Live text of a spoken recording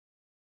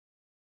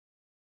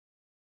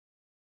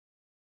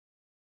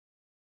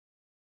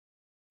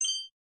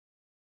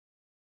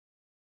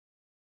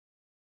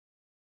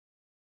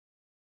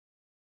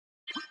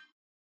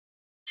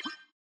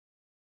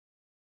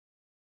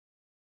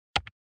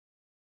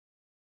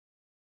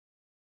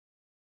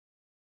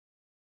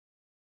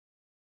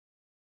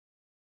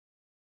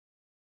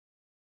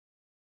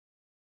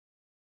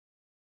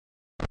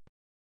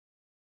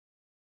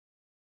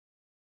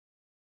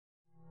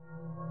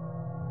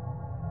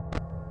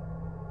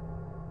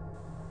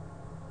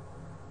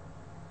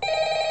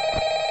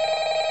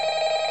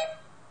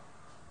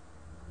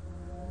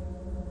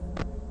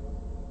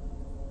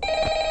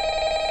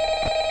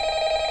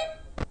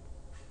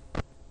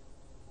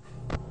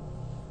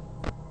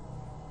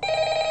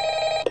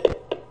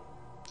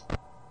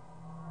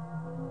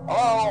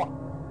Hello?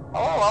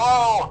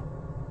 Hello?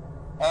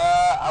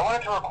 I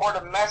wanted to record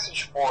a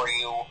message for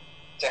you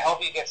to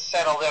help you get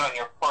settled in on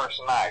your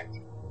first night.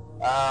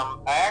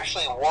 I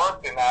actually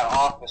worked in that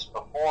office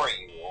before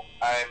you.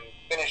 I'm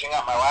finishing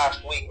up my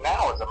last week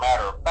now, as a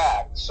matter of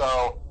fact,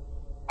 so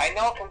I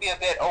know it can be a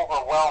bit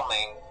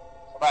overwhelming,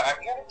 but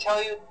I'm here to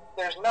tell you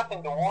there's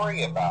nothing to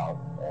worry about.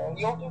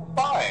 You'll do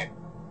fine.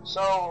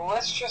 So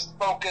let's just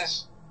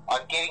focus on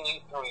getting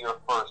you through your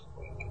first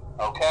week,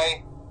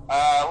 okay?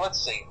 Let's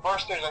see.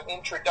 First, there's an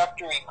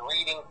introductory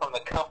greeting from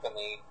the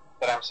company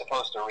that I'm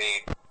supposed to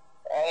read.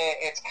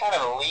 It's kind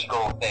of a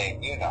legal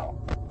thing, you know.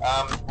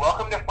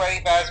 Welcome to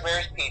Freddy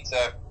Fazbear's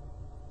Pizza,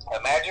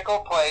 a magical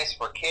place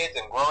for kids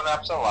and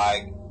grown-ups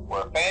alike,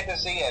 where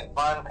fantasy and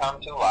fun come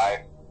to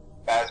life.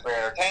 Fazbear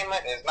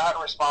Entertainment is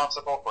not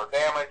responsible for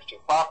damage to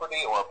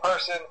property or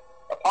person.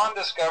 Upon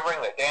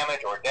discovering that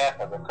damage or death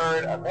has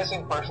occurred, a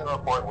missing person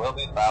report will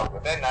be filed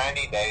within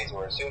 90 days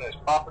or as soon as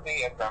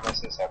property and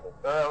premises have been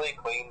thoroughly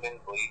cleaned and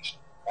bleached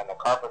and the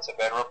carpets have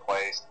been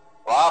replaced.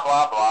 Blah,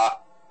 blah, blah.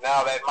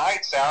 Now, that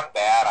might sound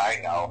bad,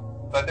 I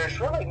know, but there's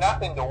really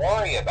nothing to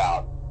worry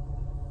about.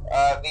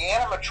 The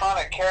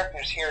animatronic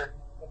characters here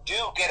do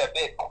get a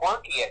bit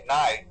quirky at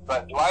night,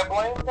 but do I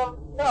blame them?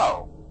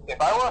 No. If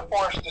I were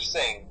forced to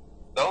sing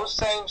those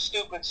same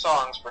stupid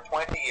songs for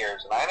 20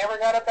 years and I never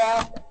got a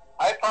bath,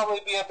 I'd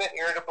probably be a bit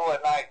irritable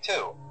at night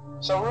too.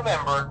 So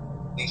remember,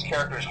 these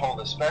characters hold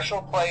a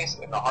special place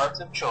in the hearts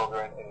of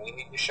children and we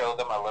need to show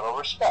them a little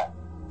respect,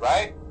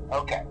 right?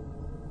 Okay.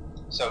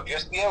 So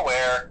just be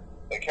aware,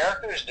 the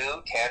characters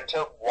do tend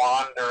to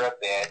wander a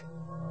bit.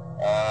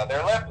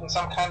 They're left in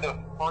some kind of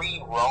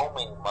free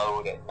roaming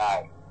mode at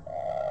night.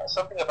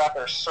 Something about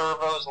their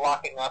servos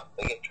locking up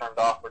if they get turned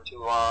off for too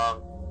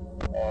long.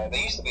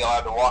 They used to be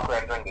allowed to walk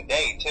around during the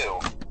day too,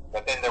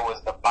 but then there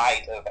was the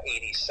bite of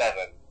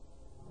 87.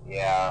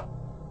 Yeah.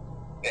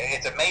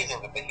 It's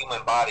amazing that the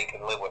human body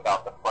can live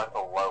without the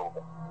frontal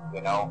lobe,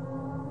 you know?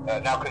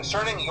 Now,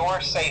 concerning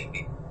your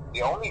safety,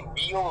 the only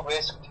real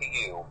risk to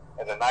you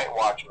as a night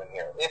watchman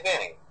here, if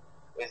any,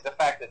 is the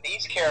fact that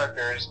these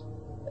characters,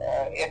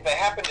 if they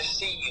happen to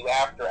see you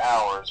after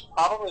hours,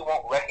 probably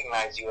won't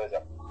recognize you as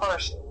a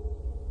person.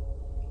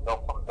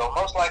 They'll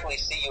most likely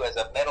see you as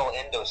a metal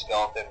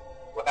endoskeleton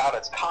without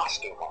its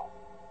costume on.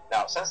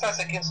 Now, since that's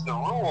against the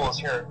rules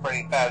here at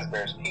Freddy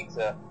Fazbear's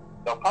Pizza,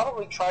 they'll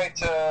probably try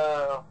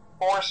to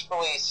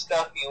forcefully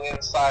stuff you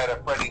inside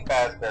a Freddy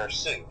Fazbear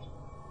suit.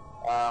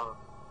 Now,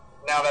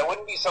 that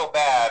wouldn't be so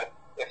bad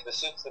if the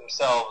suits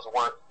themselves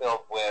weren't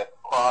filled with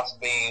cross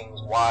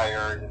beams,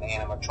 wires, and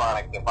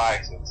animatronic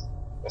devices,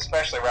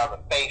 especially around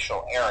the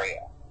facial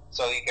area.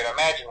 So you can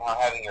imagine how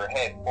having your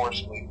head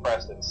forcefully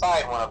pressed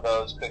inside one of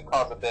those could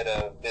cause a bit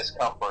of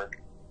discomfort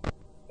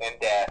and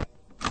death.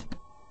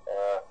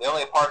 The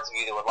only parts of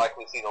you that would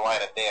likely see the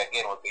light of day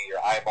again would be your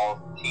eyeballs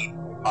and teeth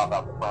when you pop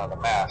out the front of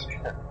the mask.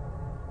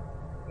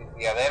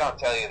 Yeah, they don't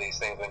tell you these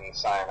things when you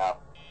sign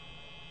up.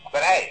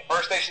 But hey,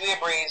 first station of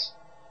the breeze.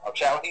 I'll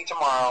chat with you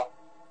tomorrow.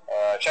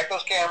 Check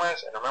those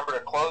cameras, and remember to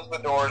close the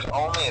doors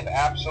only if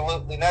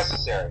absolutely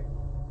necessary.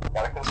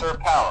 Gotta conserve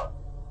power.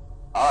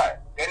 Alright,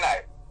 good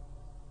night.